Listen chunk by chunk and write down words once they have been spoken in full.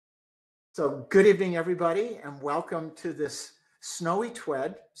So good evening, everybody, and welcome to this snowy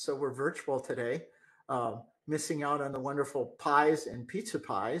TWed. So we're virtual today, missing out on the wonderful pies and pizza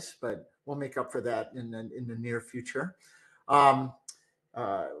pies, but we'll make up for that in the near future. We're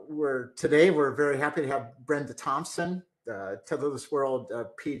very happy to have Brenda Thomson, the Tetherless World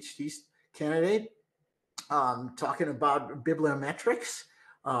PhD candidate, talking about bibliometrics.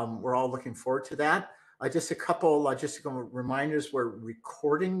 We're all looking forward to that. Just a couple logistical reminders. We're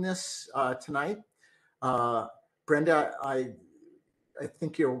recording this tonight. Brenda, I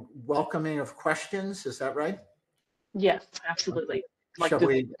think you're welcoming of questions. Is that right? Yes, absolutely. Shall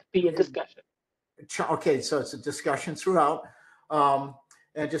we be a discussion? Okay, so it's a discussion throughout. And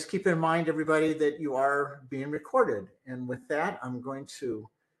just keep in mind, everybody, that you are being recorded. And with that, I'm going to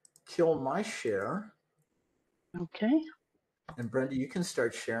kill my share. Okay. And Brenda, you can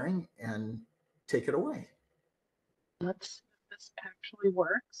start sharing and take it away. Let's see if this actually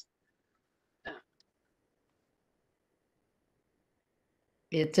works.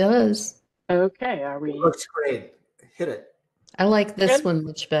 It does. Okay, are we? It looks great. Hit it. I like this one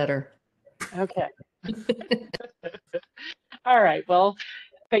much better. Okay. All right. Well,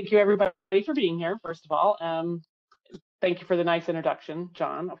 thank you everybody for being here, first of all. Thank you for the nice introduction,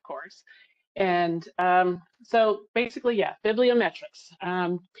 John, of course. And so basically, yeah, bibliometrics.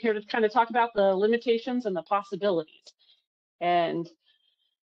 Here to kind of talk about the limitations and the possibilities. And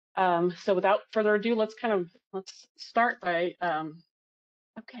so without further ado, let's start by,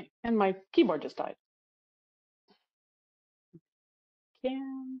 okay, and my keyboard just died.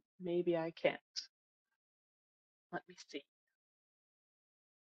 Maybe I can't. Let me see.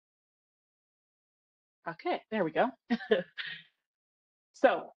 Okay, there we go.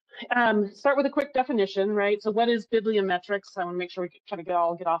 So start with a quick definition, right? So what is bibliometrics? I want to make sure we kind of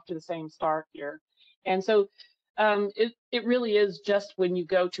all get off to the same start here. And so it really is just when you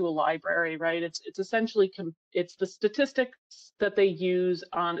go to a library, right? It's essentially, it's the statistics that they use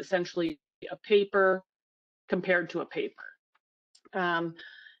on essentially a paper compared to a paper.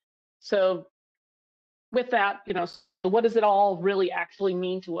 So with that, so what does it all really actually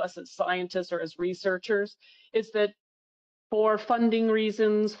mean to us as scientists or as researchers? Is that for funding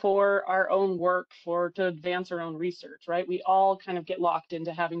reasons, for our own work, to advance our own research, right? We all kind of get locked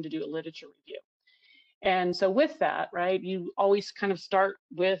into having to do a literature review. And so with that, right, you always kind of start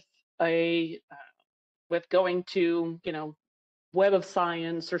with with going to, Web of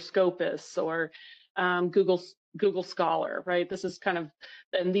Science or Scopus or Google Scholar, right? This is kind of,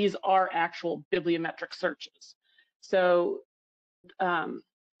 and these are actual bibliometric searches. So, and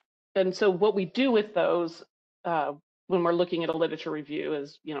so what we do with those when we're looking at a literature review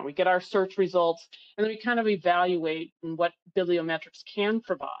is, we get our search results and then we kind of evaluate, and what bibliometrics can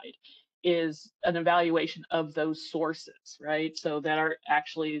provide is an evaluation of those sources, right? So that are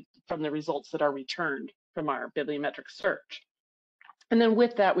actually from the results that are returned from our bibliometric search. And then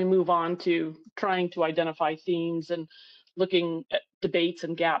with that, we move on to trying to identify themes and looking at debates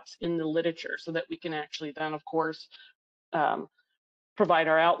and gaps in the literature so that we can actually then, of course, provide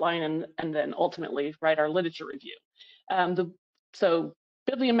our outline and then ultimately write our literature review. So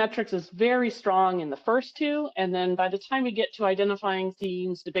bibliometrics is very strong in the first two, and then by the time we get to identifying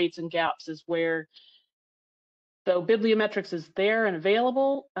themes, debates, and gaps is where, though bibliometrics is there and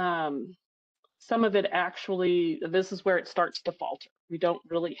available, some of it actually, this is where it starts to falter. We don't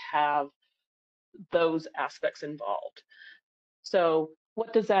really have those aspects involved. So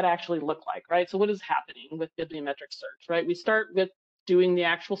what does that actually look like, right? So what is happening with bibliometric search, right? We start with doing the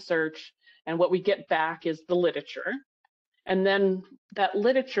actual search, and what we get back is the literature. And then that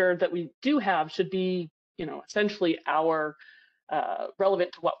literature that we do have should be, essentially our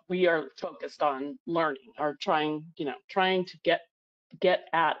relevant to what we are focused on learning or trying to get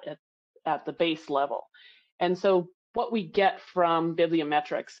at the base level. And so what we get from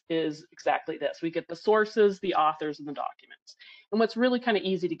bibliometrics is exactly this. We get the sources, the authors, and the documents. And what's really kind of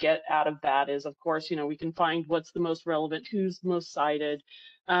easy to get out of that is, of course, we can find what's the most relevant, who's most cited,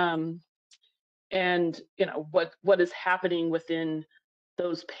 and what is happening within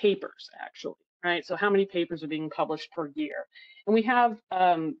those papers actually, right? So how many papers are being published per year? And we have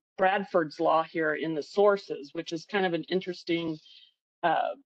Bradford's law here in the sources, which is kind of an interesting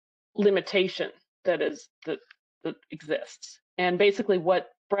limitation that exists. And basically what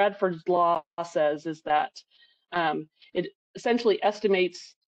Bradford's law says is that it essentially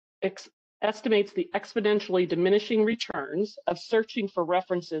estimates the exponentially diminishing returns of searching for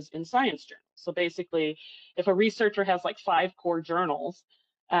references in science journals. So basically, if a researcher has like 5 core journals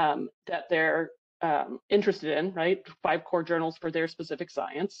that they're interested in, right? 5 core journals for their specific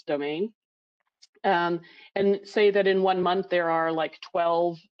science domain, And say that in 1 month there are like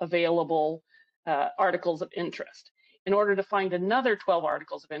 12 available articles of interest. In order to find another 12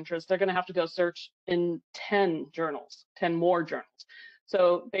 articles of interest, they're going to have to go search in 10 journals, 10 more journals.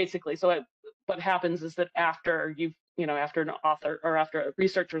 So basically, what happens is that after after an author or after a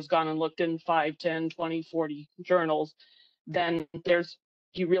researcher has gone and looked in 5, 10, 20, 40 journals, then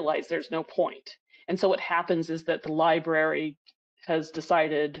you realize there's no point. And so what happens is that the library has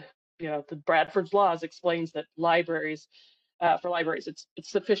decided, the Bradford's Laws explains that for libraries, it's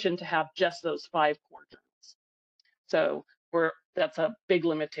sufficient to have just those 5 core journals. So that's a big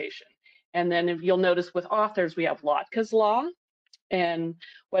limitation. And then if you'll notice with authors, we have Lotka's Law. And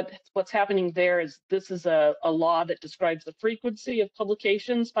what's happening there is this is a law that describes the frequency of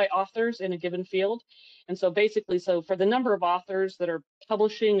publications by authors in a given field. And so basically, for the number of authors that are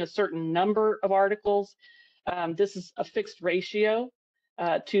publishing a certain number of articles, this is a fixed ratio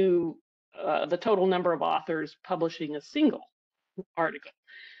to the total number of authors publishing a single article.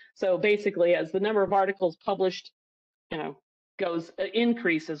 So basically, as the number of articles published,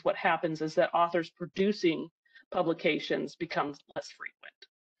 increases, what happens is that authors producing publications becomes less frequent.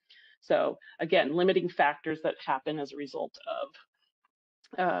 So again, limiting factors that happen as a result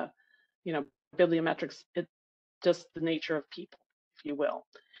of, bibliometrics, just the nature of people, if you will.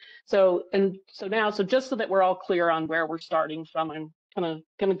 So just so that we're all clear on where we're starting from, I'm kind of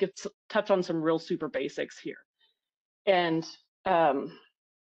going to touch on some real super basics here. And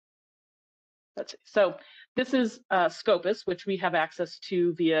let's see. So this is Scopus, which we have access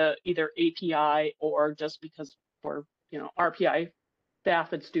to via either API or just because we're RPI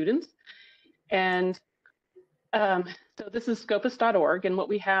staff and students. And so this is scopus.org, and what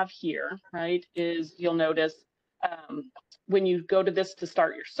we have here, right, is you'll notice when you go to this to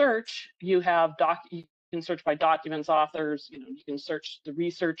start your search, you can search by documents, authors, you can search the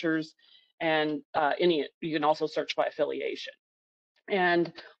researchers, and you can also search by affiliation.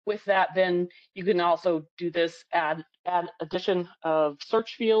 And with that, then you can also do this add addition of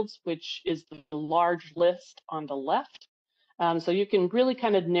search fields, which is the large list on the left. So you can really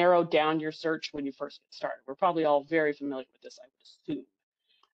kind of narrow down your search when you first get started. We're probably all very familiar with this, I would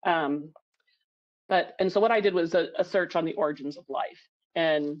assume. And so what I did was a search on the origins of life,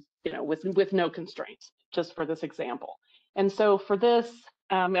 and with no constraints, just for this example. And so for this,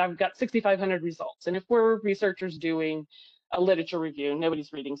 I've got 6,500 results. And if we're researchers doing a literature review,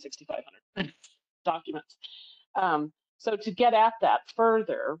 nobody's reading 6,500 documents. So to get at that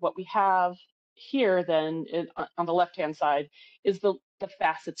further, what we have here then on the left-hand side is the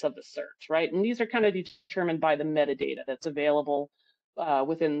facets of the search, right? And these are kind of determined by the metadata that's available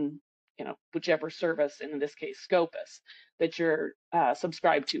within whichever service, and in this case Scopus, that you're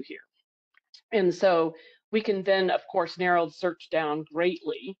subscribed to here. And so we can then, of course, narrow the search down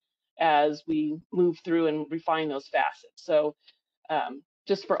greatly as we move through and refine those facets. So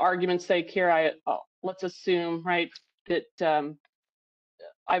just for argument's sake here, let's assume, right, that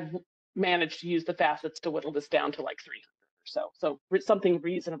I've managed to use the facets to whittle this down to like 300 or so something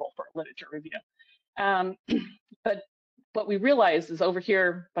reasonable for a literature review. But what we realize is over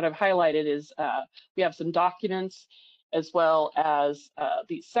here, what I've highlighted is we have some documents, as well as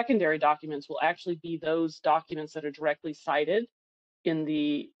the secondary documents will actually be those documents that are directly cited in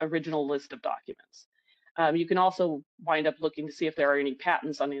the original list of documents. You can also wind up looking to see if there are any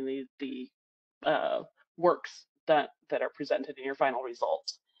patents on any of the works that are presented in your final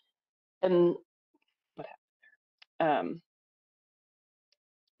results. And what happened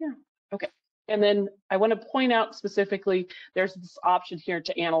there? Yeah, okay. And then I want to point out specifically, there's this option here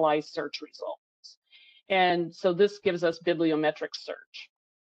to analyze search results. And so this gives us bibliometric search.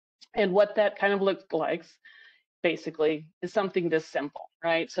 And what that kind of looks like, basically, is something this simple,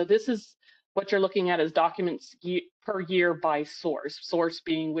 right? So this is what you're looking at is documents per year by source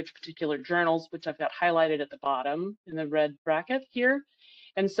being which particular journals, which I've got highlighted at the bottom in the red bracket here.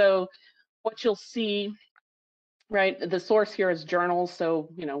 And so what you'll see, right, the source here is journals. So,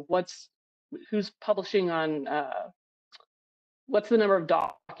 who's publishing on, what's the number of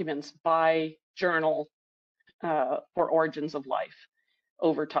documents by journal for origins of life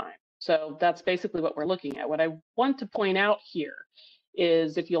over time. So that's basically what we're looking at. What I want to point out here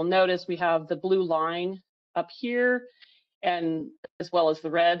is, if you'll notice, we have the blue line up here, and as well as the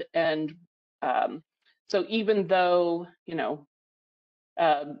red. And so even though,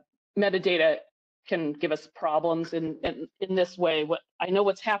 metadata can give us problems in this way,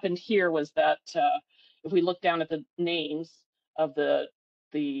 what's happened here was that if we look down at the names of the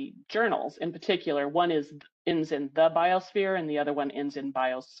journals in particular, one ends in the biosphere and the other one ends in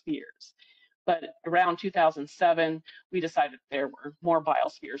biospheres. But around 2007, we decided there were more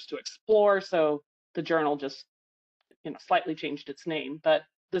biospheres to explore, so the journal just, slightly changed its name, but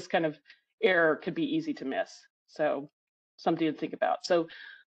this kind of error could be easy to miss. So something to think about. So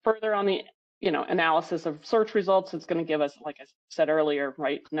further on the analysis of search results, it's going to give us, like I said earlier,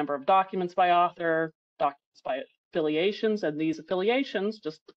 right, number of documents by author, documents by affiliations, and these affiliations,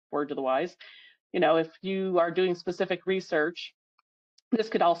 just word to the wise, if you are doing specific research, this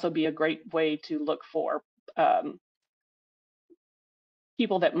could also be a great way to look for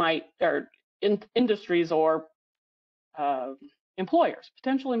people that might, or industries or employers,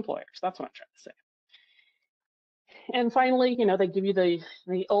 potential employers. That's what I'm trying to say. And finally, they give you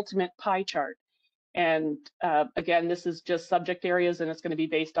the ultimate pie chart. And again, this is just subject areas, and it's going to be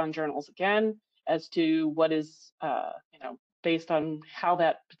based on journals again as to what is, based on how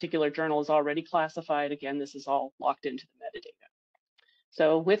that particular journal is already classified. Again, this is all locked into the metadata.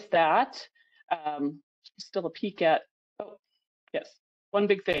 So with that, still a peek at, oh, yes, one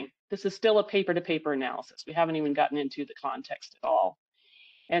big thing. This is still a paper-to-paper analysis. We haven't even gotten into the context at all.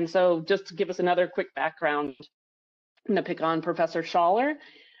 And so just to give us another quick background, I'm going to pick on Professor Schaller.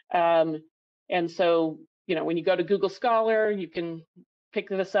 And so, when you go to Google Scholar, you can pick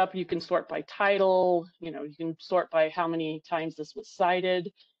this up. You can sort by title. You can sort by how many times this was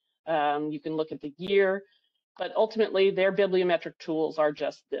cited. You can look at the year. But ultimately, their bibliometric tools are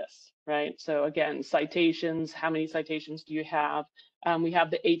just this, right? So again, citations, how many citations do you have? We have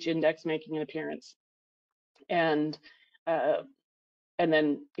the H index making an appearance. And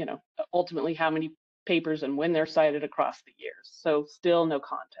then, ultimately how many papers and when they're cited across the years. So still no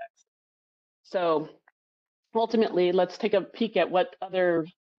context. So ultimately, let's take a peek at what other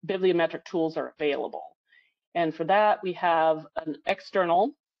bibliometric tools are available. And for that, we have an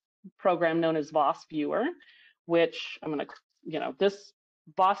external program known as VOS Viewer, which I'm going to, this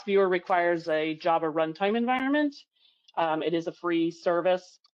VOS Viewer requires a Java runtime environment. It is a free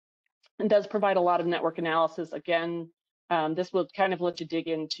service and does provide a lot of network analysis. Again, this will kind of let you dig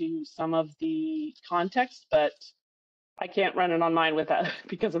into some of the context, but I can't run it on mine with that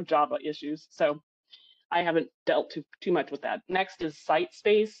because of Java issues. So I haven't dealt too much with that. Next is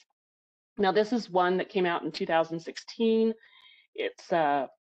CiteSpace. Now this is one that came out in 2016. It's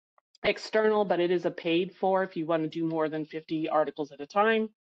external, but it is a paid for if you want to do more than 50 articles at a time.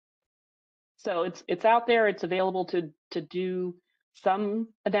 So it's out there. It's available to do some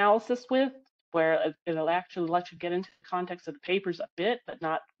analysis with, where it'll actually let you get into the context of the papers a bit, but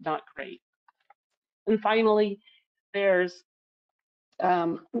not great. And finally, there's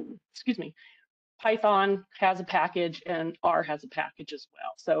excuse me, Python has a package and R has a package as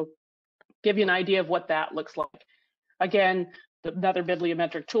well. So give you an idea of what that looks like. Again, another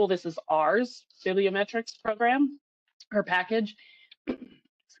bibliometric tool. This is R's Bibliometrics program or package.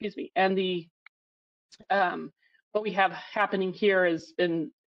 Excuse me. And the what we have happening here is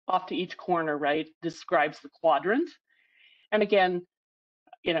off to each corner, right? Describes the quadrant. And again,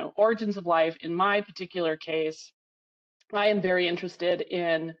 origins of life. In my particular case, I am very interested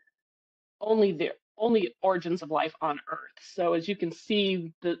in only origins of life on Earth. So as you can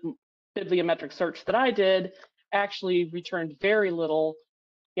see, the bibliometric search that I did actually returned very little.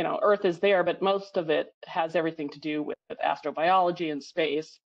 Earth is there, but most of it has everything to do with astrobiology and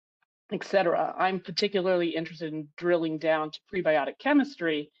space, etc. I'm particularly interested in drilling down to prebiotic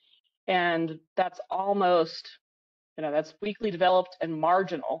chemistry, and that's almost, that's weakly developed and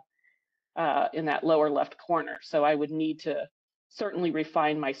marginal in that lower left corner. So I would need to certainly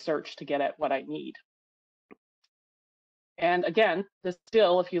refine my search to get at what I need. And again, this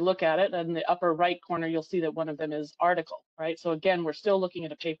still, if you look at it in the upper right corner, you'll see that one of them is article, right? So again, we're still looking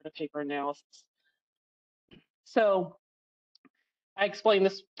at a paper-to-paper analysis. So I explained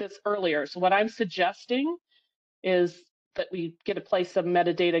this earlier. So what I'm suggesting is that we get to play some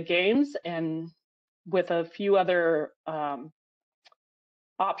metadata games, and with a few other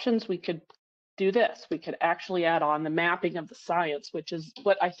options, we could do this. We could actually add on the mapping of the science, which is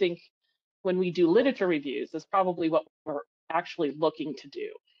what I think when we do literature reviews is probably what we're actually looking to do.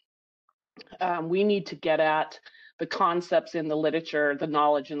 We need to get at the concepts in the literature, the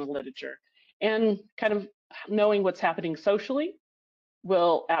knowledge in the literature, and kind of knowing what's happening socially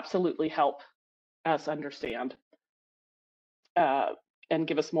will absolutely help us understand and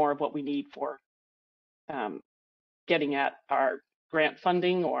give us more of what we need for getting at our grant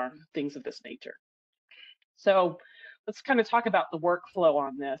funding or things of this nature. So let's kind of talk about the workflow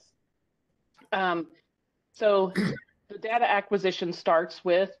on this. So the data acquisition starts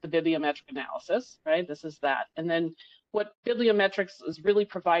with the bibliometric analysis, right? This is that. And then what Bibliometrics is really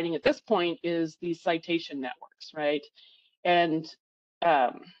providing at this point is these citation networks, right? And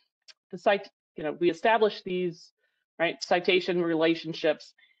we establish these, right, citation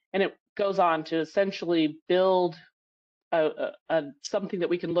relationships, and it goes on to essentially build something that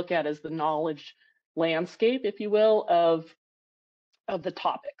we can look at as the knowledge landscape, if you will, of the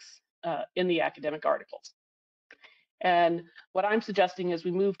topics in the academic articles. And what I'm suggesting is we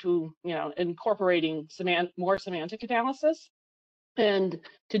move to, incorporating more semantic analysis. And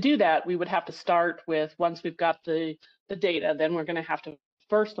to do that, we would have to start with, once we've got the data, then we're going to have to,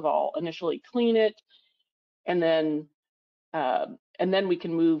 first of all, initially clean it, and then we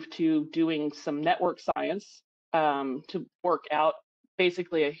can move to doing some network science to work out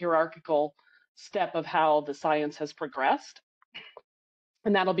basically a hierarchical step of how the science has progressed.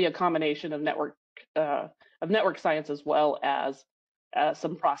 And that'll be a combination of network science as well as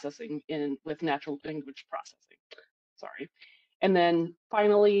some processing with natural language processing. Sorry. And then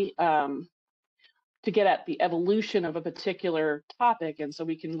finally, to get at the evolution of a particular topic, and so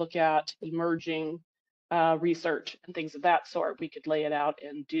we can look at emerging research and things of that sort, we could lay it out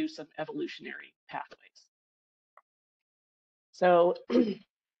and do some evolutionary pathways. So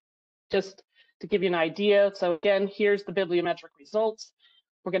just to give you an idea, so again, here's the bibliometric results.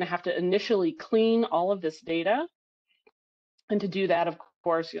 We're going to have to initially clean all of this data. And to do that, of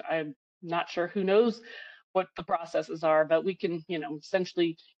course, I'm not sure who knows what the processes are, but we can,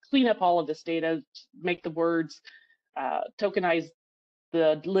 essentially clean up all of this data, make the words, tokenize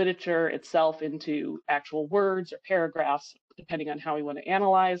the literature itself into actual words or paragraphs, depending on how we want to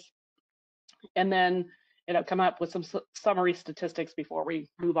analyze, and then come up with some summary statistics before we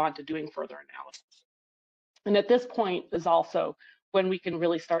move on to doing further analysis. And at this point is also when we can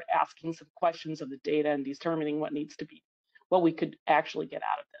really start asking some questions of the data and determining what we could actually get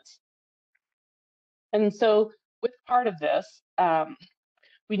out of this. And so with part of this,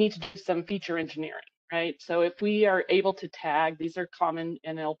 we need to do some feature engineering, right? So if we are able to tag, these are common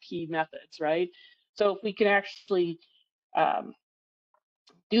NLP methods, right? So if we can actually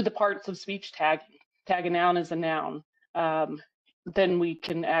do the parts of speech tagging, tag a noun as a noun, then we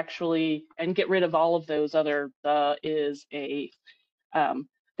can actually, and get rid of all of those other is a,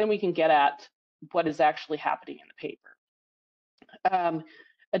 then we can get at what is actually happening in the paper.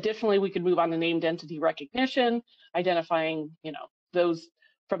 Additionally, we could move on to named entity recognition, identifying, those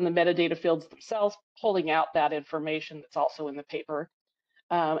from the metadata fields themselves, pulling out that information that's also in the paper.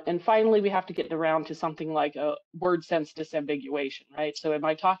 And finally, we have to get around to something like a word sense disambiguation, right? So am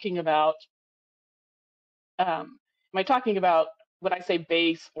I talking about when I say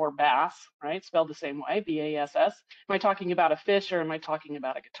bass or bass, right? Spelled the same way, B-A-S-S. Am I talking about a fish or am I talking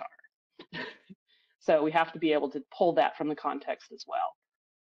about a guitar? So we have to be able to pull that from the context as well.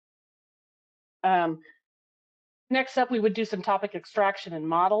 Next up, we would do some topic extraction and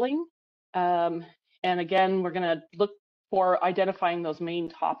modeling. And again, we're going to look for identifying those main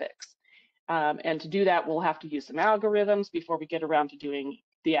topics. And to do that, we'll have to use some algorithms before we get around to doing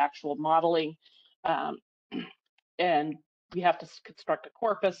the actual modeling. And we have to construct a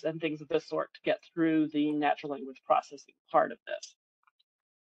corpus and things of this sort to get through the natural language processing part of this.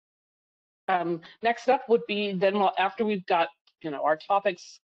 Next up would be then, after we've got our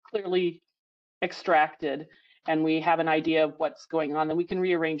topics clearly extracted and we have an idea of what's going on, then we can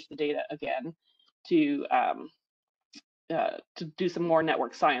rearrange the data again to do some more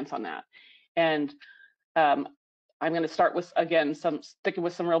network science on that. And I'm going to start with, again, sticking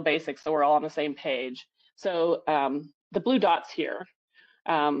with some real basics so we're all on the same page. So the blue dots here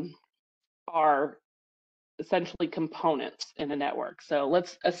are essentially components in a network. So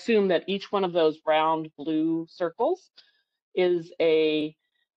let's assume that each one of those round blue circles is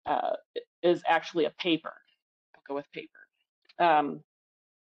actually a paper. I'll go with paper.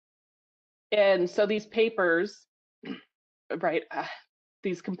 And so these papers, right,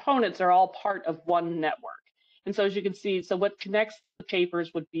 these components are all part of one network. And so as you can see, so what connects the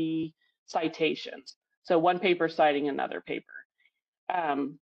papers would be citations. So one paper citing another paper.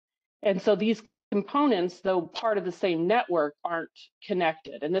 And so these components, though part of the same network, aren't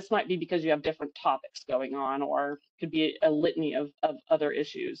connected. And this might be because you have different topics going on, or could be a litany of other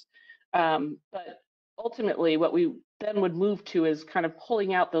issues. But ultimately, what we then would move to is kind of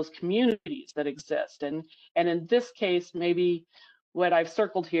pulling out those communities that exist. And in this case, maybe what I've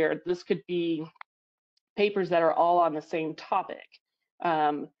circled here, this could be papers that are all on the same topic,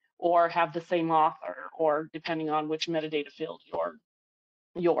 or have the same author, or depending on which metadata field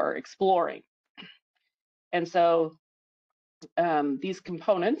you're exploring. And so these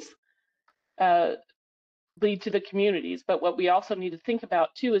components lead to the communities. But what we also need to think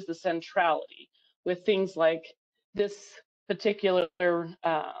about too is the centrality, with things like this particular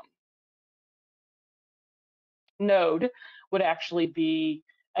node would actually be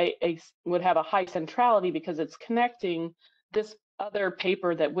would have a high centrality because it's connecting this other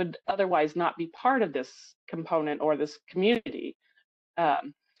paper that would otherwise not be part of this component or this community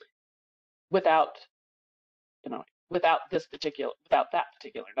without, without that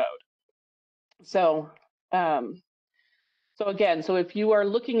particular node. So, so again, so if you are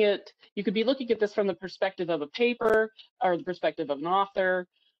looking at, you could be looking at this from the perspective of a paper or the perspective of an author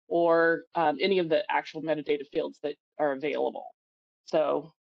or any of the actual metadata fields that are available.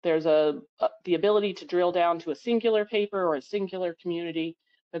 So there's the ability to drill down to a singular paper or a singular community,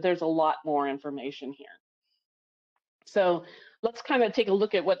 but there's a lot more information here. So let's kind of take a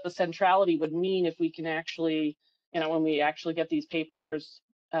look at what the centrality would mean if we can actually, when we actually get these papers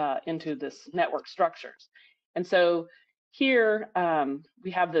into this network structures. And so here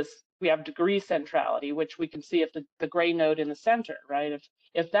we have degree centrality, which we can see if the gray node in the center, right?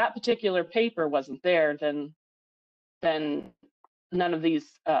 If that particular paper wasn't there, then none of these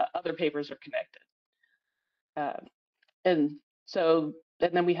other papers are connected. And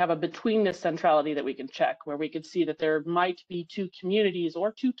then we have a betweenness centrality that we can check, where we could see that there might be two communities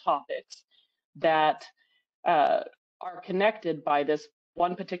or two topics that are connected by this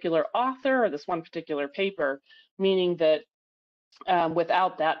one particular author or this one particular paper, meaning that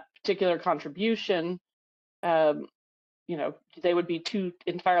without that particular contribution, they would be two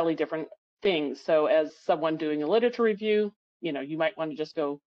entirely different things. So as someone doing a literature review, you might want to just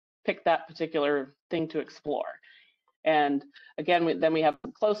go pick that particular thing to explore. And again, then we have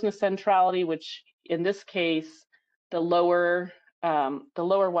closeness centrality, which in this case, the lower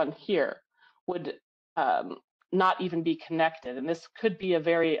one here would not even be connected. And this could be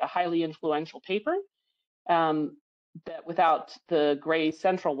a highly influential paper that without the gray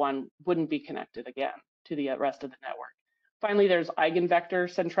central one wouldn't be connected again to the rest of the network. Finally, there's eigenvector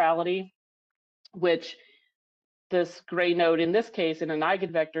centrality, which this gray node in this case, in an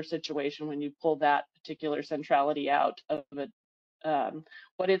eigenvector situation, when you pull that particular centrality out of it,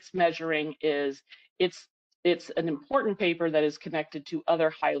 what it's measuring is it's an important paper that is connected to other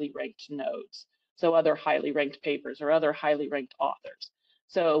highly ranked nodes. So other highly ranked papers or other highly ranked authors.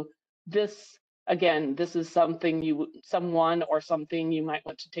 So this, again, this is something you might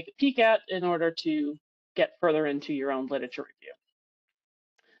want to take a peek at in order to get further into your own literature review.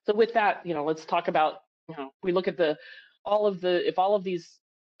 So with that, let's talk about, we look at if all of these,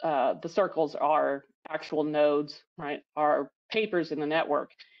 the circles are actual nodes, right, are papers in the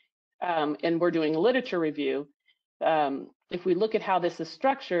network, and we're doing a literature review. If we look at how this is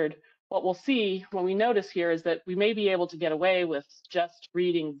structured, what we'll see, what we notice here is that we may be able to get away with just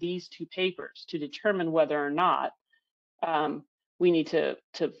reading these two papers to determine whether or not we need to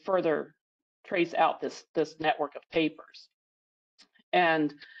further trace out this network of papers.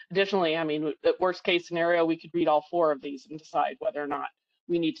 And additionally, the worst case scenario, we could read all four of these and decide whether or not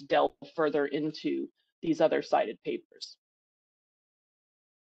we need to delve further into these other cited papers.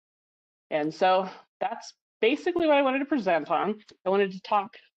 And so that's basically what I wanted to present on. I wanted to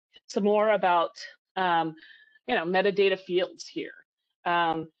talk some more about, metadata fields here.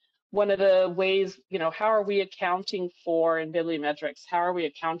 One of the ways, how are we accounting for, in bibliometrics, how are we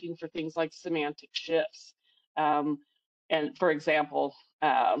accounting for things like semantic shifts? And for example,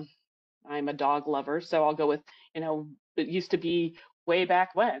 I'm a dog lover, so I'll go with, it used to be way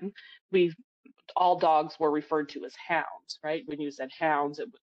back when all dogs were referred to as hounds, right? When you said hounds,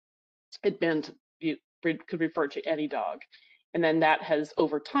 it meant you could refer to any dog. And then that has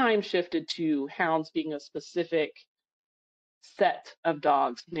over time shifted to hounds being a specific set of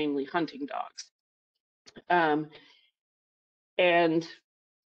dogs, namely hunting dogs.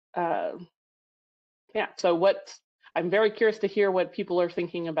 So I'm very curious to hear what people are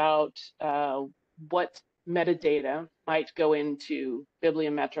thinking about what metadata might go into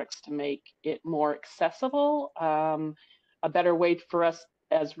bibliometrics to make it more accessible, a better way for us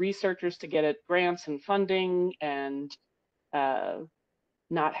as researchers to get at grants and funding and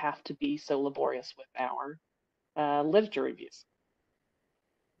not have to be so laborious with our literature reviews.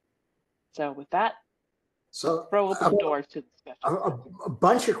 So with that, throw open the doors to discussion. A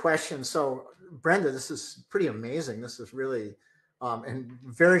bunch of questions. So Brenda, this is pretty amazing. This is really, in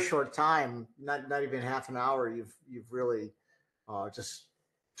very short time, not even half an hour, you've really just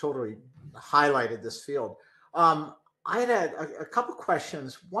totally highlighted this field. I had a couple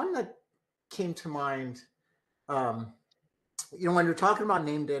questions. One that came to mind, when you're talking about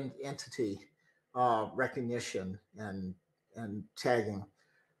named entity recognition and tagging,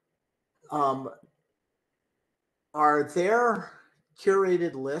 are there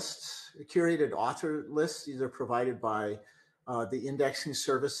curated lists, curated author lists, either provided by the indexing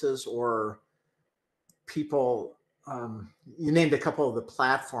services or people you named a couple of the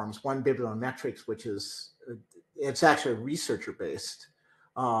platforms. One, Bibliometrics, which is it's actually researcher based,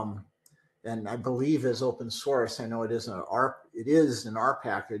 and I believe is open source. I know it is an R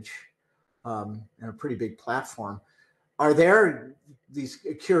package, and a pretty big platform. Are there these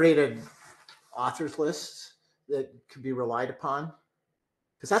curated authors lists that can be relied upon?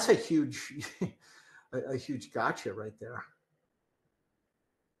 Because that's a huge, a huge gotcha right there.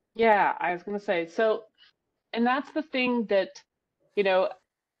 Yeah, I was going to say, so, and that's the thing that, you know,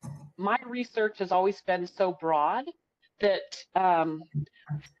 my research has always been so broad that,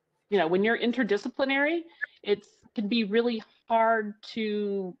 you know, when you're interdisciplinary, it can be really hard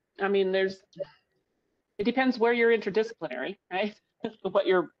to, I mean, it depends where you're interdisciplinary, right? What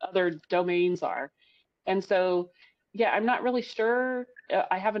your other domains are. And so, yeah, I'm not really sure.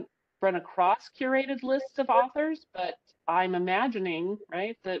 I haven't run across curated lists of authors, but I'm imagining,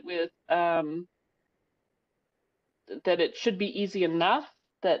 right, that with that it should be easy enough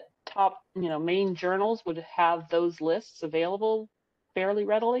that top, you know, main journals would have those lists available fairly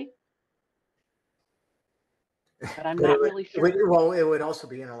readily. But I'm not really sure. Well, it would also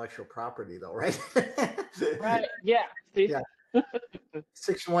be intellectual property, though, right? Right. Yeah. See? Yeah.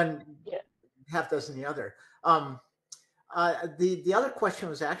 6-1, yeah. half dozen the other. The other question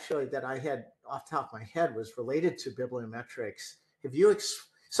was actually that I had off the top of my head was related to bibliometrics. Have you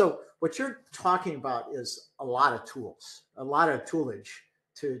so what you're talking about is a lot of tools, a lot of toolage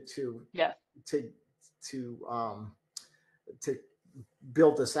to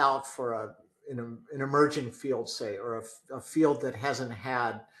build this out for an emerging field, say, or a field that hasn't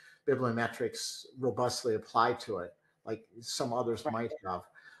had bibliometrics robustly applied to it, like some others might have.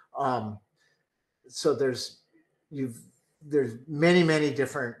 So there's many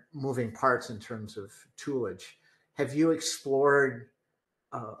different moving parts in terms of toolage. Have you explored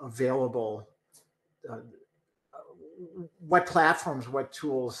available what platforms, what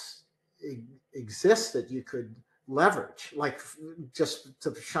tools exist that you could leverage? Like, just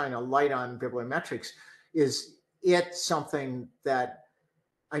to shine a light on bibliometrics, is it something that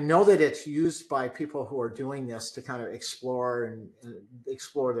I know that it's used by people who are doing this to kind of explore and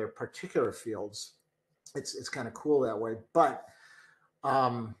explore their particular fields? It's kind of cool that way, but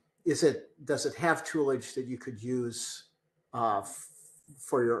does it have toolage that you could use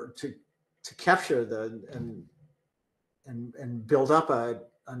for your to capture and build up a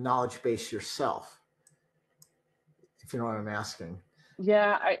knowledge base yourself, if you know what I'm asking?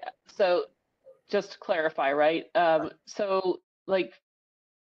 Yeah. So just to clarify, right? So like,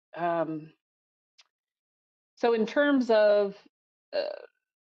 so in terms of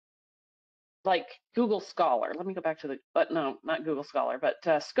like Google Scholar, let me go back to but no, not Google Scholar, but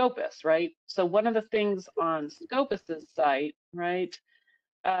Scopus, right? So one of the things on Scopus's site, right,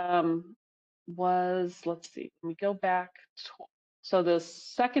 was, let's see, let me go back. So the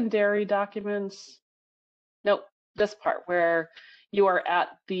secondary documents, nope, this part where you are at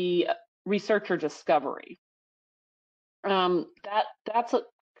the researcher discovery. That's a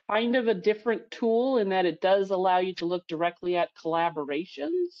kind of a different tool in that it does allow you to look directly at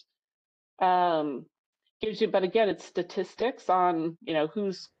collaborations. Gives you, but again, it's statistics on, you know,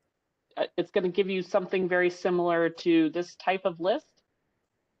 who's, it's going to give you something very similar to this type of list.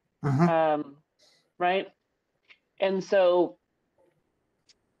 Right. And so,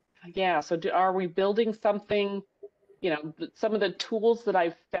 yeah, so are we building something, you know, some of the tools that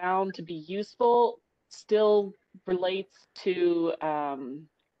I've found to be useful still relates to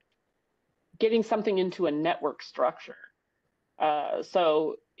getting something into a network structure.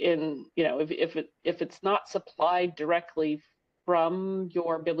 So in, you know, if it's not supplied directly from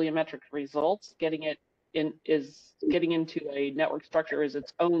your bibliometric results, getting it getting into a network structure is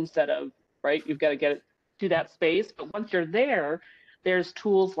its own set of, right? You've got to get it to that space. But once you're there, there's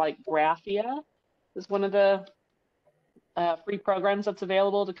tools like Graphia is one of the free programs that's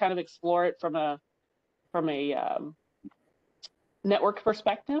available to kind of explore it from a network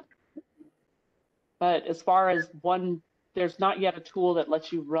perspective. But as far as there's not yet a tool that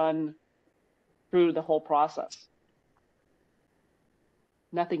lets you run through the whole process.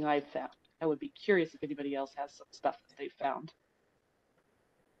 Nothing I've found. I would be curious if anybody else has some stuff that they've found.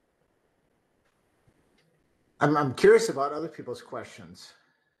 I'm curious about other people's questions.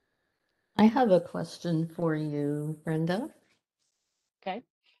 I have a question for you, Brenda. Okay.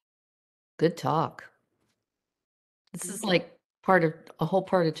 Good talk. This is like a whole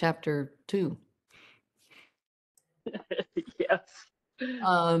part of chapter 2. Yes.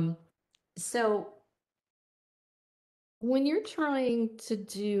 So when you're trying to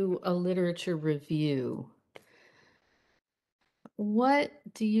do a literature review, what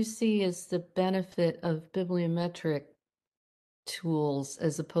do you see as the benefit of bibliometric tools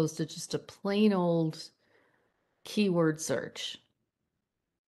as opposed to just a plain old keyword search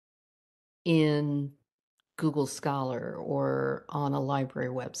in Google Scholar or on a library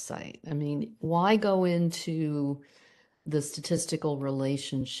website? I mean, why go into the statistical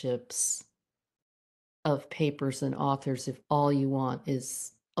relationships of papers and authors if all you want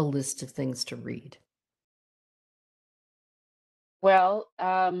is a list of things to read? Well,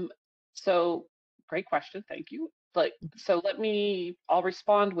 so great question. Thank you. So I'll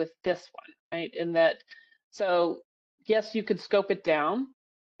respond with this one, right? In that, so yes, you could scope it down,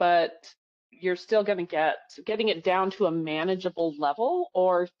 but you're still going to getting it down to a manageable level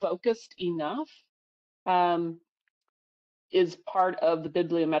or focused enough is part of the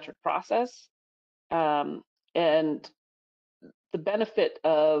bibliometric process. And the benefit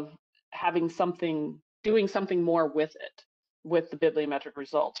of doing something more with it, with the bibliometric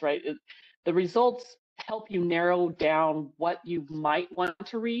results, right? The results help you narrow down what you might want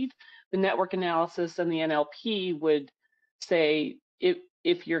to read. The network analysis and the NLP would say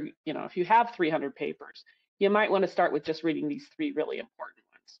if you have 300 papers, you might want to start with just reading these 3 really important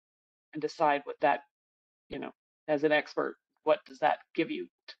ones and decide what that, as an expert, what does that give you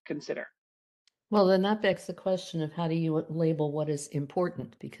to consider? Well, then that begs the question of how do you label what is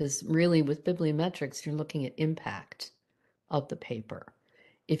important? Because really, with bibliometrics, you're looking at impact of the paper.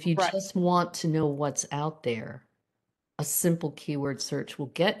 If you Right. just want to know what's out there, a simple keyword search will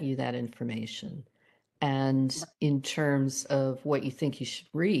get you that information. And in terms of what you think you should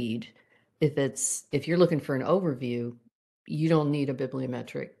read, if you're looking for an overview, you don't need a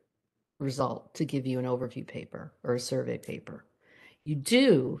bibliometric result to give you an overview paper or a survey paper. You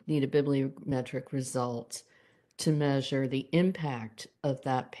do need a bibliometric result to measure the impact of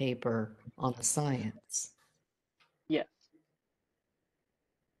that paper on the science. Yes.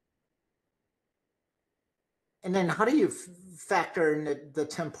 And then how do you factor in the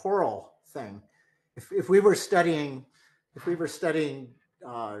temporal thing? If we were studying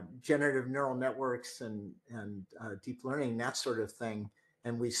generative neural networks and deep learning, that sort of thing,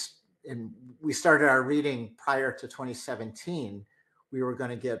 and we started our reading prior to 2017, we were going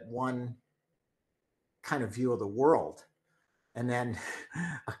to get one kind of view of the world. And then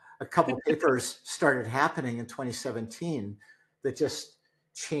a couple of papers started happening in 2017 that just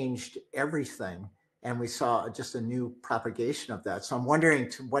changed everything. And we saw just a new propagation of that. So I'm wondering,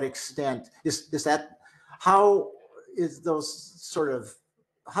 to what extent is that, how do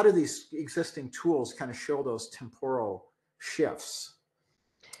these existing tools kind of show those temporal shifts?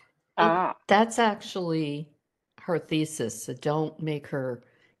 That's actually her thesis, so don't make her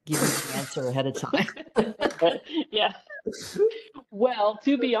give you the answer ahead of time. Yeah. Well,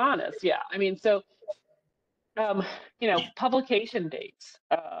 to be honest, yeah. I mean, so publication dates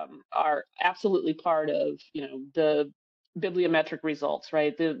are absolutely part of the bibliometric results,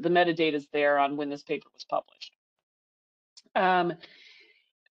 right? The metadata is there on when this paper was published, and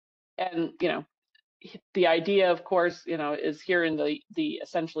the idea, of course, is here in the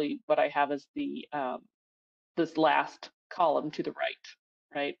essentially what I have is the this last column to the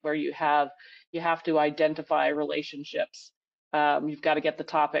right, where you have to identify relationships. You've got to get the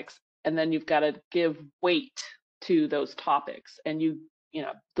topics, and then you've got to give weight to those topics. And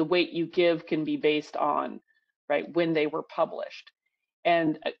the weight you give can be based on when they were published.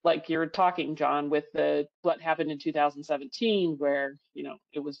 And like you're talking, John, with what happened in 2017, where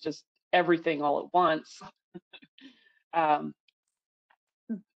it was just everything all at once.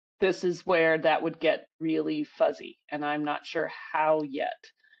 This is where that would get really fuzzy, and I'm not sure how yet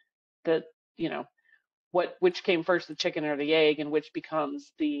that which came first, the chicken or the egg, and which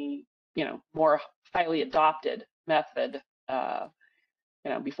becomes the more highly adopted method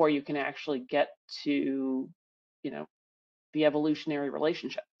before you can actually get to the evolutionary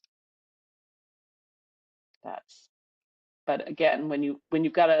relationship. But again, when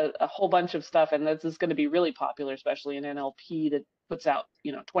you've got a whole bunch of stuff, and this is going to be really popular, especially in NLP that puts out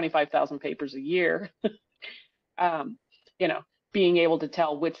 25,000 papers a year, being able to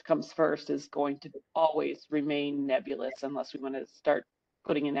tell which comes first is going to always remain nebulous unless we want to start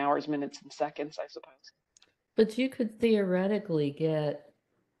putting in hours, minutes, and seconds, I suppose. But you could theoretically get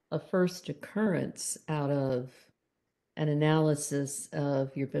a first occurrence out of an analysis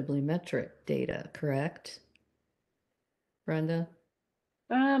of your bibliometric data, correct, Brenda?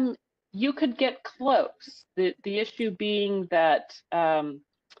 You could get close. The issue being that again,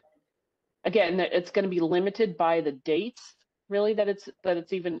 it's going to be limited by the dates, really, that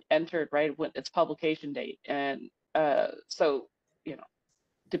it's even entered, right? When its publication date, and so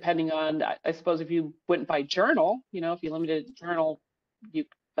depending on, I suppose if you went by journal, if you limited it to journal,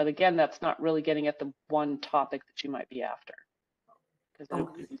 but again, that's not really getting at the one topic that you might be after, because it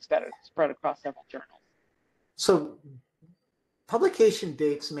could be spread across several journals. So publication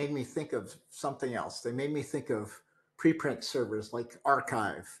dates made me think of something else. They made me think of preprint servers like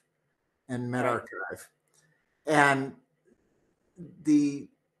Archive and MedArchive. And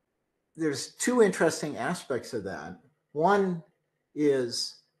there's two interesting aspects of that. One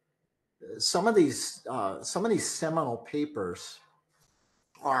is some of these seminal papers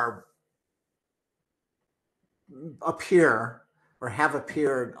appear or have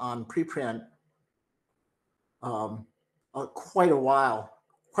appeared on preprint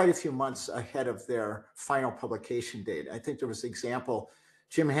quite a few months ahead of their final publication date. I think there was an example.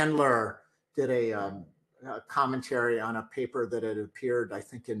 Jim Hendler did a commentary on a paper that had appeared, I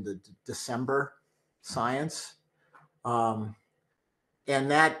think, in the December Science. And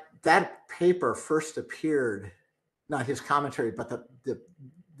that paper first appeared, not his commentary, but the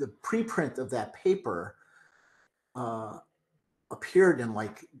preprint of that paper appeared in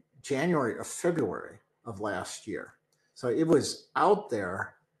like January or February of last year. So it was out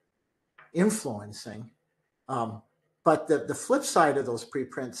there influencing. But the flip side of those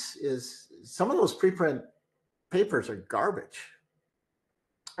preprints is some of those preprint papers are garbage,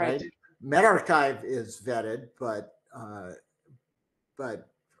 right? MedArchive is vetted, but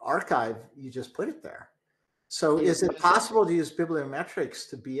Archive, you just put it there. So is it possible to use Bibliometrics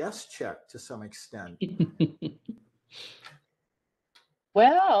to BS check to some extent?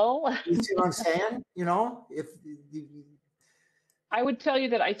 Well, you see what I'm saying? If I would tell you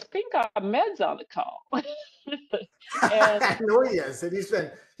that I think Ahmed's on the call. I know he is, and he's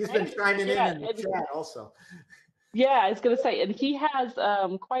been chiming in the chat also. Yeah, I was going to say, and he has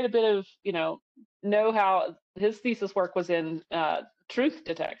quite a bit of know-how. His thesis work was in truth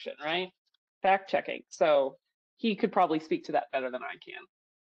detection, right? Fact checking. So he could probably speak to that better than I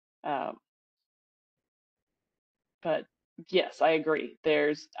can. But yes, I agree.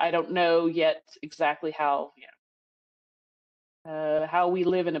 I don't know yet exactly how we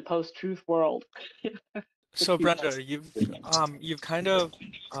live in a post-truth world. So Brenda, you've kind of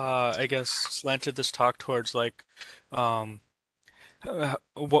I guess slanted this talk towards like what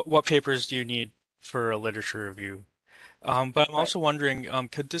papers do you need for a literature review? But I'm also wondering,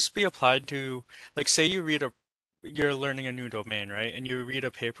 could this be applied to, like, say you're learning a new domain, right? And you read a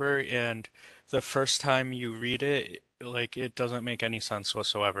paper, and the first time you read it, like, it doesn't make any sense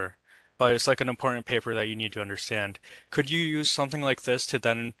whatsoever. But it's like an important paper that you need to understand. Could you use something like this to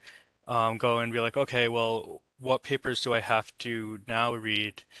then go and be like, okay, well, what papers do I have to now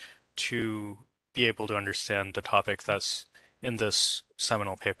read to be able to understand the topic that's in this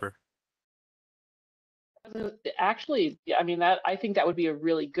seminal paper? Actually, I mean, I think that would be a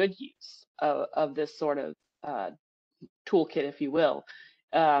really good use of this sort of toolkit, if you will,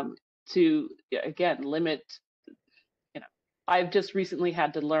 to again limit. I've just recently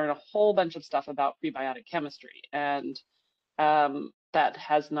had to learn a whole bunch of stuff about prebiotic chemistry, and that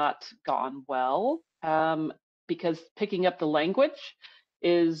has not gone well because picking up the language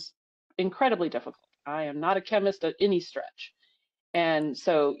is incredibly difficult. I am not a chemist at any stretch, and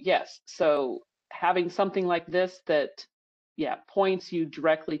so yes, so having something like this that points you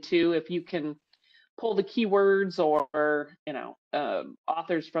directly to, if you can pull the keywords or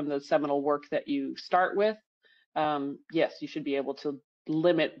authors from the seminal work that you start with, yes, you should be able to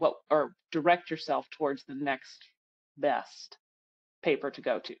limit or direct yourself towards the next best paper to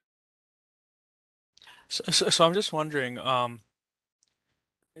go to. So I'm just wondering,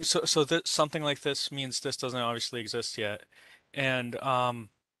 so that something like this means this doesn't obviously exist yet, and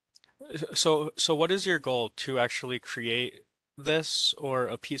so what is your goal, to actually create this or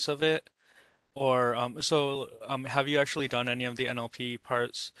a piece of it? Or have you actually done any of the NLP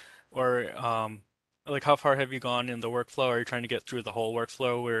parts, or like how far have you gone in the workflow? Are you trying to get through the whole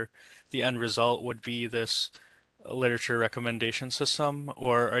workflow where the end result would be this literature recommendation system,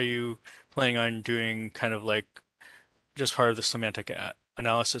 or are you planning on doing kind of like just part of the semantic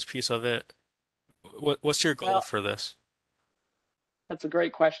analysis piece of it? What's your goal for this? That's a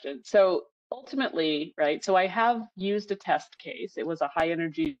great question. So ultimately, right, so I have used a test case. It was a high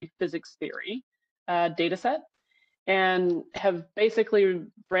energy physics theory data set, and have basically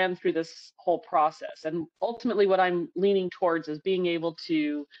ran through this whole process. And ultimately what I'm leaning towards is being able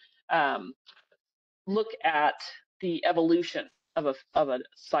to look at the evolution of a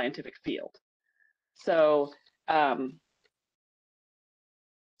scientific field. So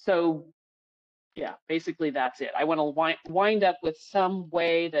yeah, basically that's it. I want to wind up with some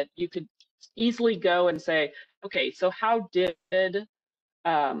way that you could easily go and say, okay, so how did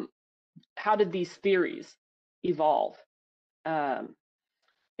how did these theories evolve?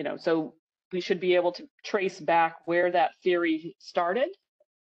 So we should be able to trace back where that theory started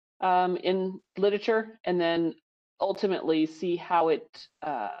in literature, and then ultimately see how it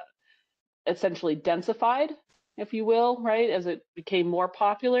essentially densified, if you will, right? As it became more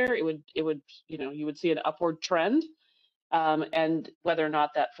popular, it would, you would see an upward trend, and whether or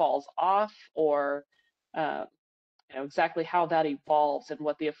not that falls off, or exactly how that evolves and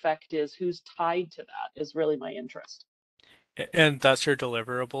what the effect is, who's tied to that, is really my interest. And that's your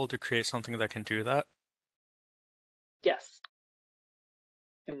deliverable, to create something that can do that? Yes.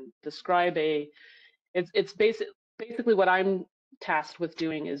 And describe it's basically what I'm tasked with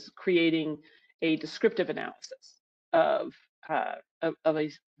doing is creating a descriptive analysis of a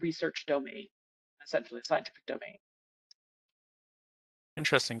research domain, essentially a scientific domain.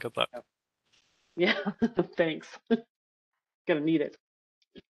 Interesting. Good luck. Yeah, thanks. Gonna need it.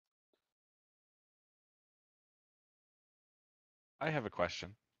 I have a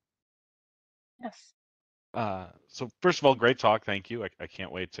question. Yes. So first of all, great talk. Thank you. I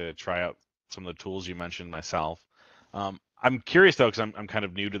can't wait to try out some of the tools you mentioned myself. I'm curious though, because I'm kind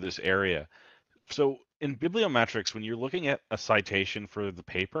of new to this area. So in Bibliometrics, when you're looking at a citation for the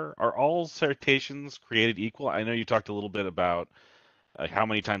paper, are all citations created equal? I know you talked a little bit about how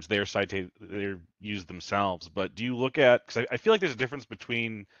many times they're used themselves, but do you look at, because I feel like there's a difference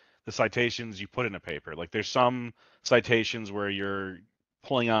between the citations you put in a paper. Like there's some citations where you're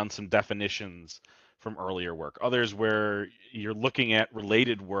pulling on some definitions from earlier work, others where you're looking at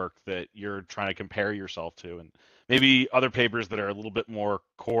related work that you're trying to compare yourself to, and maybe other papers that are a little bit more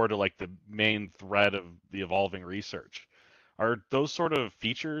core to like the main thread of the evolving research. Are those sort of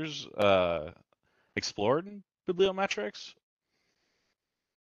features explored in bibliometrics?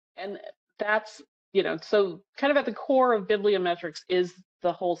 And that's, so kind of at the core of bibliometrics is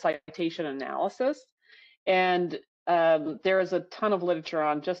the whole citation analysis. And there is a ton of literature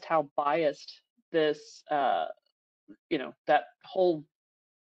on just how biased this, that whole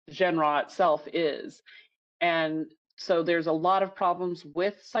genre itself is. And so there's a lot of problems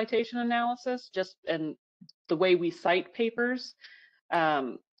with citation analysis, and the way we cite papers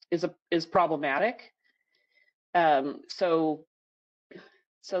is problematic. So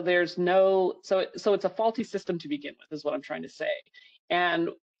there's so it's a faulty system to begin with, is what I'm trying to say. And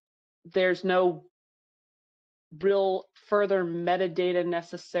there's no real further metadata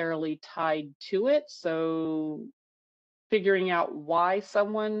necessarily tied to it. So figuring out why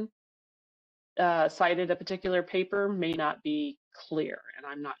someone cited a particular paper may not be clear, and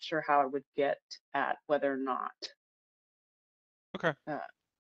I'm not sure how I would get at whether or not. Okay.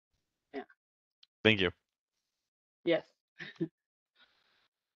 Yeah. Thank you. Yes.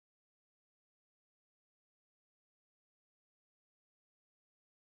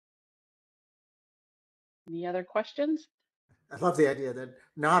 Any other questions? I love the idea that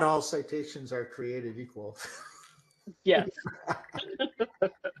not all citations are created equal. Yes.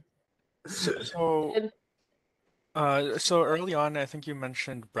 So early on, I think you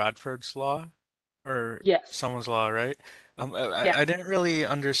mentioned Bradford's law, or Yes. someone's law, right? Yeah. I didn't really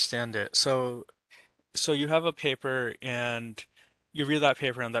understand it. So you have a paper and you read that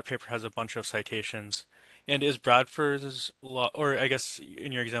paper, and that paper has a bunch of citations. And is Bradford's law, or I guess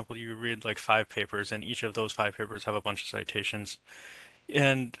in your example, you read like 5 papers, and each of those 5 papers have a bunch of citations.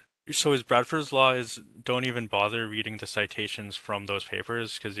 And so is Bradford's law is don't even bother reading the citations from those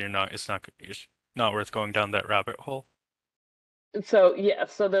papers because it's not worth going down that rabbit hole. So yeah,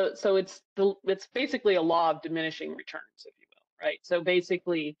 it's basically a law of diminishing returns, if you will, right? So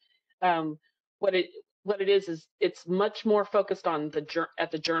basically, what it is it's much more focused on at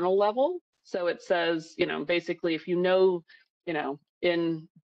the journal level. So it says, basically, if in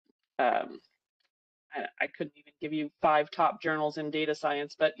I couldn't even give you 5 top journals in data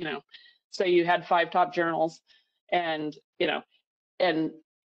science, but say you had 5 top journals, and and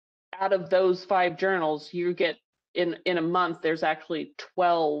out of those 5 journals, you get in a month, there's actually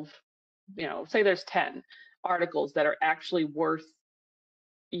 12, say there's 10 articles that are actually worth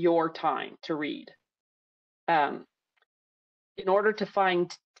your time to read. In order to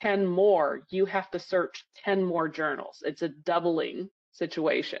find 10 more, you have to search 10 more journals. It's a doubling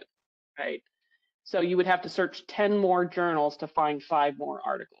situation, right? So you would have to search 10 more journals to find 5 more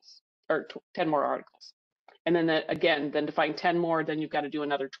articles, or 10 more articles. And then then to find 10 more, then you've got to do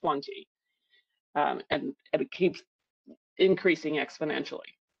another 20. And it keeps increasing exponentially.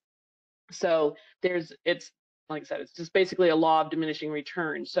 So it's like I said, it's just basically a law of diminishing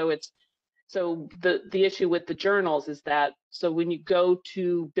returns. So the issue with the journals is that, so when you go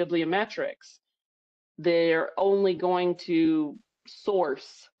to bibliometrics, they're only going to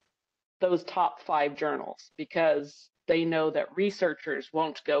source those top 5 journals, because they know that researchers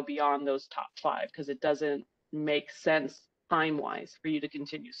won't go beyond those top 5 because it doesn't make sense time-wise for you to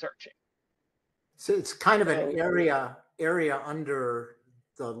continue searching. So it's kind of an area under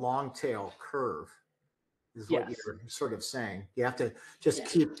the long tail curve, is what Yes. you're sort of saying. You have to just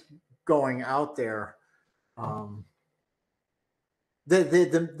keep going out there.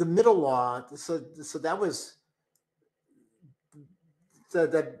 The middle law. So that was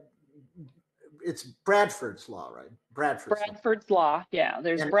it's Bradford's law, right? Bradford's law. Yeah,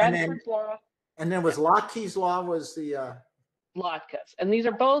 there's Bradford's law. And then was Lockheed's law was the Lotka's. And these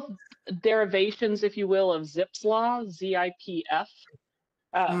are both derivations, if you will, of Zipf's law, ZIPF.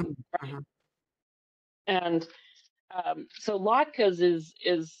 Right. And so Lotka's is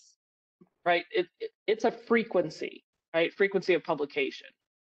right. It's a frequency, right? Frequency of publication.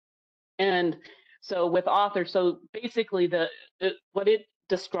 And so with authors, so basically what it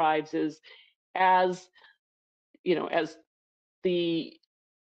describes is as, you know, as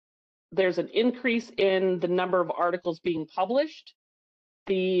there's an increase in the number of articles being published,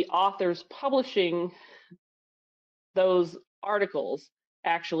 the authors publishing those articles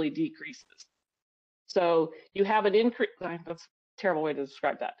actually decreases. So you have an increase. That's a terrible way to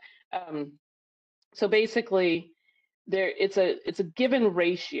describe that. So basically, it's a given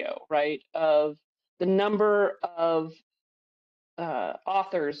ratio, right, of the number of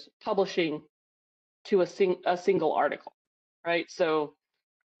authors publishing to a single article, right? So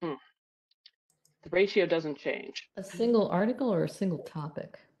the ratio doesn't change. A single article or a single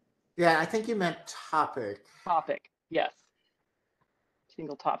topic? Yeah, I think you meant topic. Topic, yes.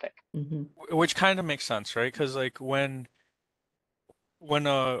 Single topic. Which kind of makes sense, right? Because like when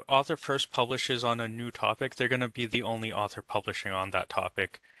a author first publishes on a new topic, they're going to be the only author publishing on that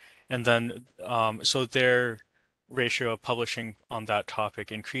topic. And then so their ratio of publishing on that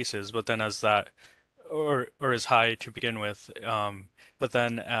topic increases, but then as that or is high to begin with, but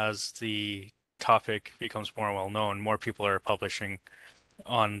then as the topic becomes more well known, more people are publishing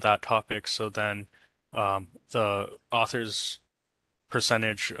on that topic. So then the author's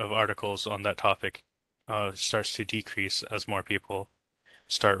percentage of articles on that topic starts to decrease as more people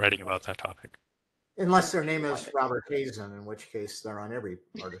start writing about that topic. Unless their name is Robert Hazen, in which case they're on every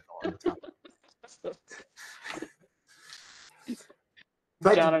article on the topic.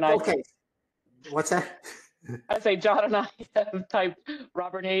 But John and I, okay, what's that? I say John and I have typed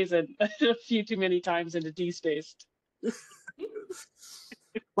Robert Hazen a few too many times into DSpace.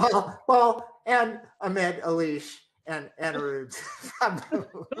 well, and Ahmed Alish and Anirudh.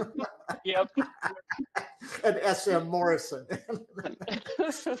 Yep. And S.M. Morrison.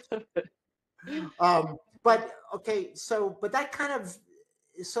 But okay, but that kind of,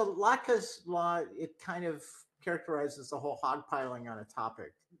 so Lotka's law, it kind of characterizes the whole hogpiling on a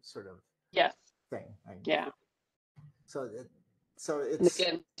topic sort of thing. Yeah. So it's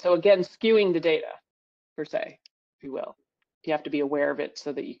again, skewing the data per se, if you will. You have to be aware of it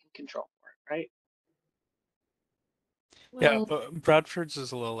so that you can control for it, right? Well, yeah, but Bradford's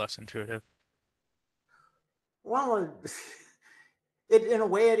is a little less intuitive. Well, in a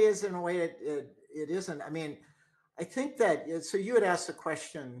way it is, in a way it isn't. I mean, I think that, so you had asked a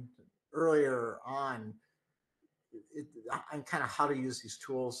question earlier on kind of how to use these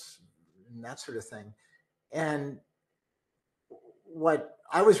tools and that sort of thing. And what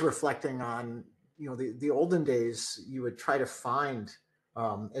I was reflecting on, you know, the olden days, you would try to find,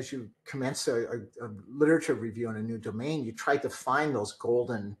 as you commence a literature review in a new domain, you tried to find those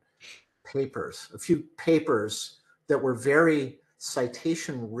golden papers, a few papers that were very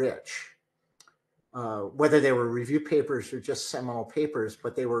citation rich, whether they were review papers or just seminal papers,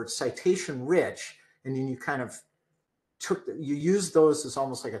 but they were citation rich. And then you kind of you used those as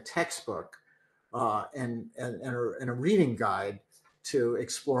almost like a textbook and a reading guide to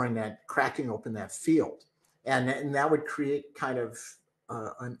exploring that, cracking open that field. And that would create kind of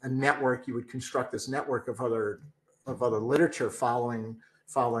a network. You would construct this network of other literature following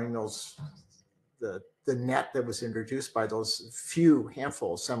those, the net that was introduced by those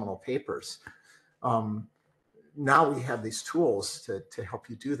handful of seminal papers. Now we have these tools to help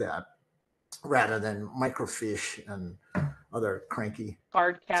you do that, rather than microfiche and other cranky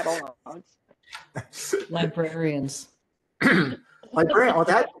hard catalogs. Librarians. Librarian. Oh,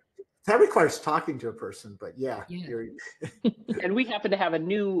 that requires talking to a person, but yeah. And we happen to have a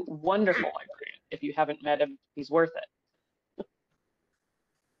new wonderful librarian. If you haven't met him, he's worth it.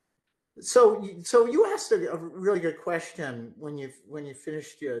 So you asked a really good question when you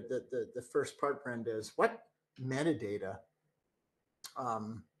finished the first part, Brenda, is what metadata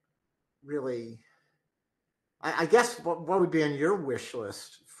really I guess what would be on your wish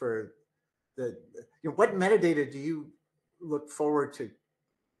list for the, what metadata do you look forward to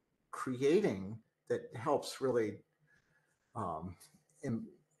creating that helps really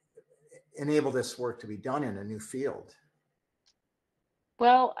enable this work to be done in a new field?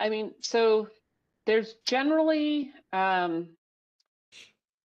 Well, I mean, so there's generally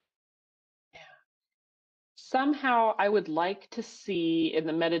somehow I would like to see in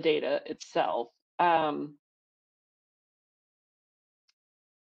the metadata itself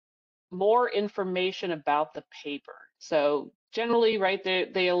more information about the paper. So generally, right,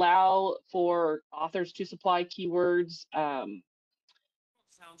 they allow for authors to supply keywords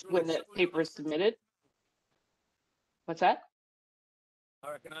when the paper is submitted. What's that?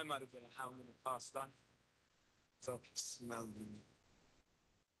 I reckon I might have been a hound in the past life. So smell the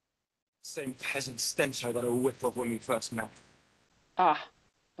same peasant stench I got a whiff of when we first met. Ah,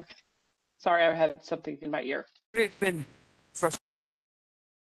 okay. Sorry, I had something in my ear. It's been frustrating.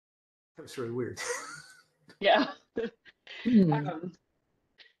 That was really weird. Yeah.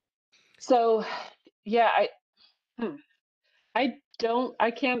 So, yeah, I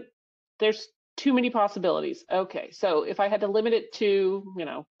can't, there's too many possibilities. Okay, so if I had to limit it to,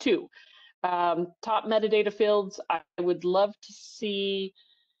 two, top metadata fields, I would love to see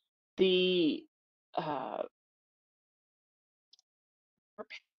the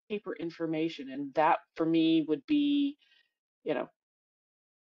paper information, and that for me would be,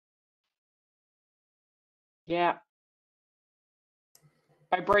 yeah,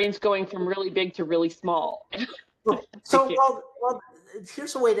 my brain's going from really big to really small. Well,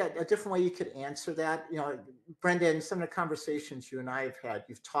 here's a different way you could answer that. Brenda, in some of the conversations you and I have had,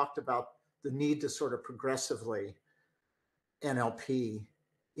 you've talked about the need to sort of progressively NLP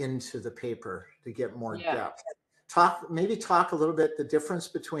into the paper to get more depth. Maybe talk a little bit the difference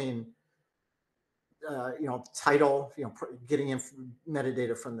between title, getting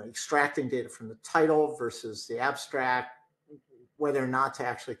metadata from extracting data from the title versus the abstract, whether or not to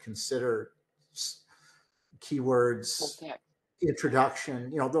actually consider keywords,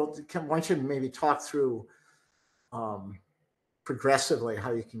 introduction. Why don't you maybe talk through progressively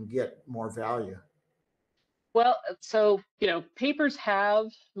how you can get more value? Well, so, papers have,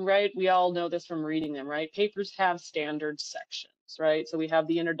 right, we all know this from reading them, right? Papers have standard sections, right? So we have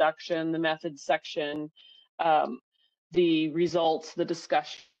the introduction, the methods section, the results, the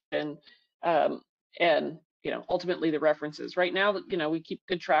discussion, and, ultimately the references. Right now, we keep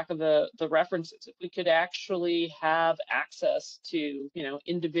good track of the references. If we could actually have access to,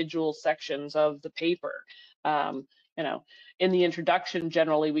 individual sections of the paper, in the introduction,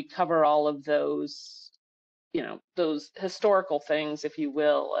 generally, we cover all of those, those historical things, if you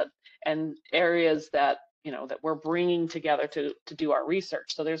will, and areas that, that we're bringing together to do our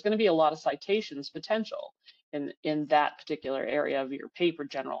research. So there's going to be a lot of citations potential in that particular area of your paper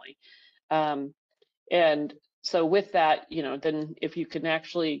generally. And so with that, then if you can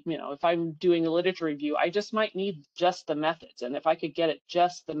actually, if I'm doing a literature review, I just might need just the methods. And if I could get it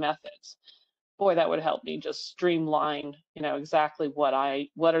just the methods, boy, that would help me just streamline, exactly what are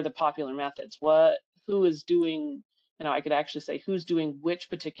the popular methods, who is doing, I could actually say who's doing which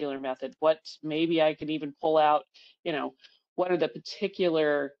particular method, maybe I could even pull out, what are the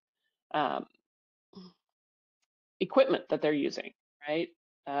particular equipment that they're using, right,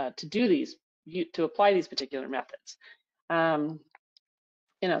 to do to apply these particular methods. So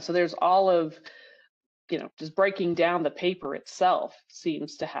there's all of, just breaking down the paper itself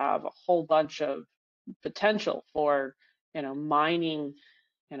seems to have a whole bunch of potential for, mining,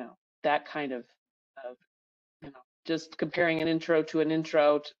 that kind of, just comparing an intro to an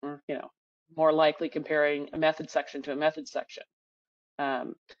intro, or, more likely comparing a method section to a method section,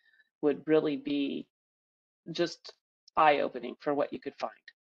 would really be just eye-opening for what you could find.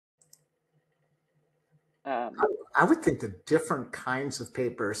 I would think the different kinds of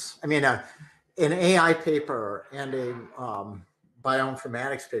papers, I mean, an AI paper and a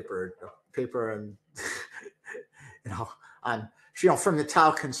bioinformatics paper and, from the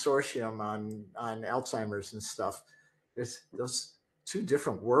Tau Consortium on Alzheimer's and stuff. There's those two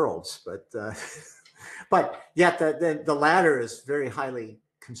different worlds, but yet the latter is very highly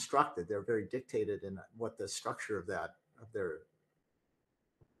constructed. They're very dictated in what the structure of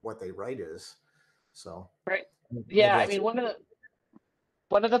what they write is. So right, yeah. I mean, one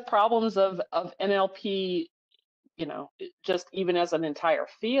of the problems of NLP, just even as an entire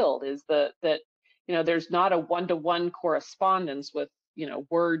field, is that there's not a one-to-one correspondence with,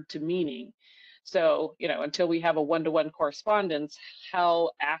 word to meaning. So, until we have a one-to-one correspondence,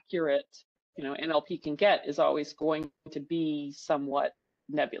 how accurate, NLP can get is always going to be somewhat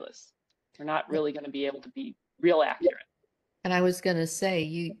nebulous. We're not really going to be able to be, real accurate. And I was going to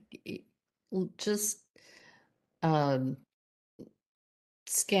say, just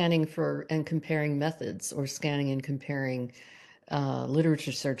scanning for and comparing methods, or scanning and comparing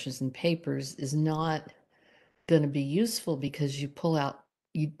literature searches and papers is not going to be useful, because you pull out,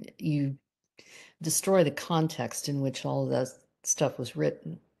 you destroy the context in which all of that stuff was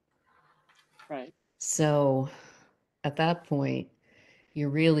written. Right. So at that point, you're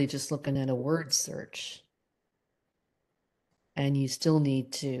really just looking at a word search, and you still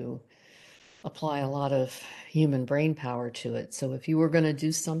need to apply a lot of human brain power to it. So if you were going to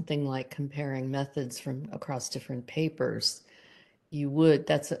do something like comparing methods from across different papers, you would,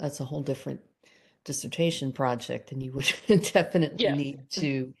 that's a whole different dissertation project, and you would definitely Yes. need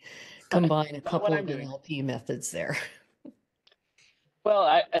to combine a Not couple what of I'm doing. NLP methods there.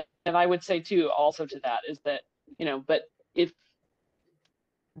 Well, I would say too, also to that, is that, but if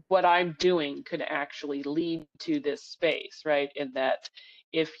what I'm doing could actually lead to this space, right? In that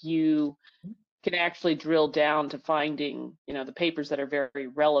if you can actually drill down to finding, the papers that are very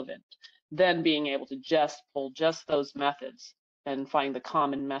relevant, then being able to just pull just those methods and find the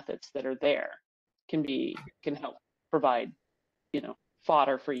common methods that are there can help provide,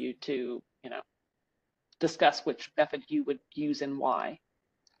 fodder for you to, discuss which method you would use and why.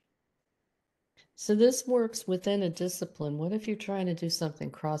 So this works within a discipline. What if you're trying to do something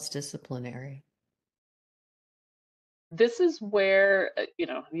cross-disciplinary? This is where,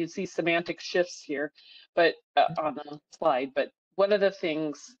 you see semantic shifts here, but on the slide, but one of the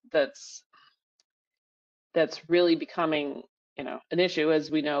things that's really becoming, an issue,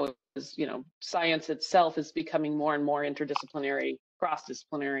 as we know, is, science itself is becoming more and more interdisciplinary,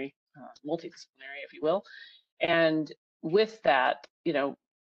 cross-disciplinary, multidisciplinary, if you will. And with that,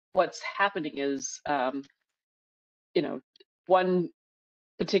 what's happening is, one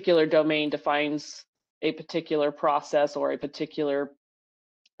particular domain defines a particular process or a particular,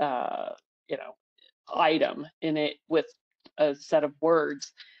 item in it with a set of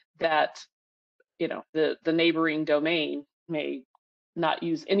words that, the neighboring domain may not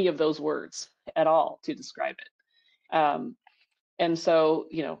use any of those words at all to describe it. And so,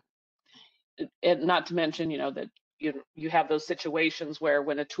 and not to mention, that you have those situations where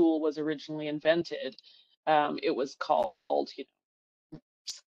when a tool was originally invented, it was called,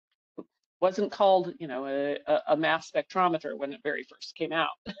 wasn't called, a mass spectrometer when it very first came out.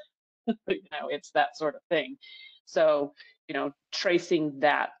 It's that sort of thing. So, tracing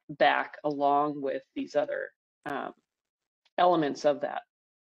that back along with these other elements of that,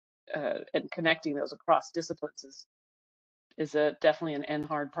 and connecting those across disciplines is definitely an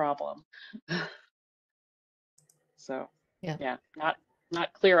hard problem. So, yeah,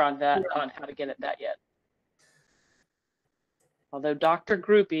 not clear on that, on how to get at that yet. Although Dr.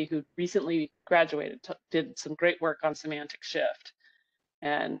 Groupie, who recently graduated, did some great work on semantic shift,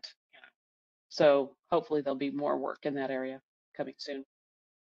 and so hopefully there'll be more work in that area coming soon.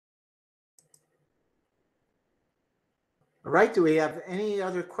 All right, do we have any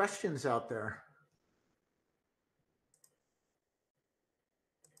other questions out there?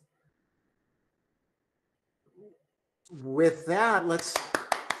 With that, let's.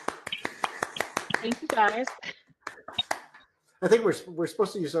 Thank you, guys. I think we're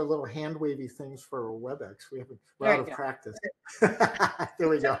supposed to use our little hand wavy things for WebEx. We're out of practice. There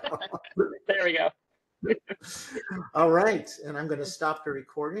we go. There we go. All right, and I'm going to stop the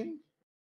recording.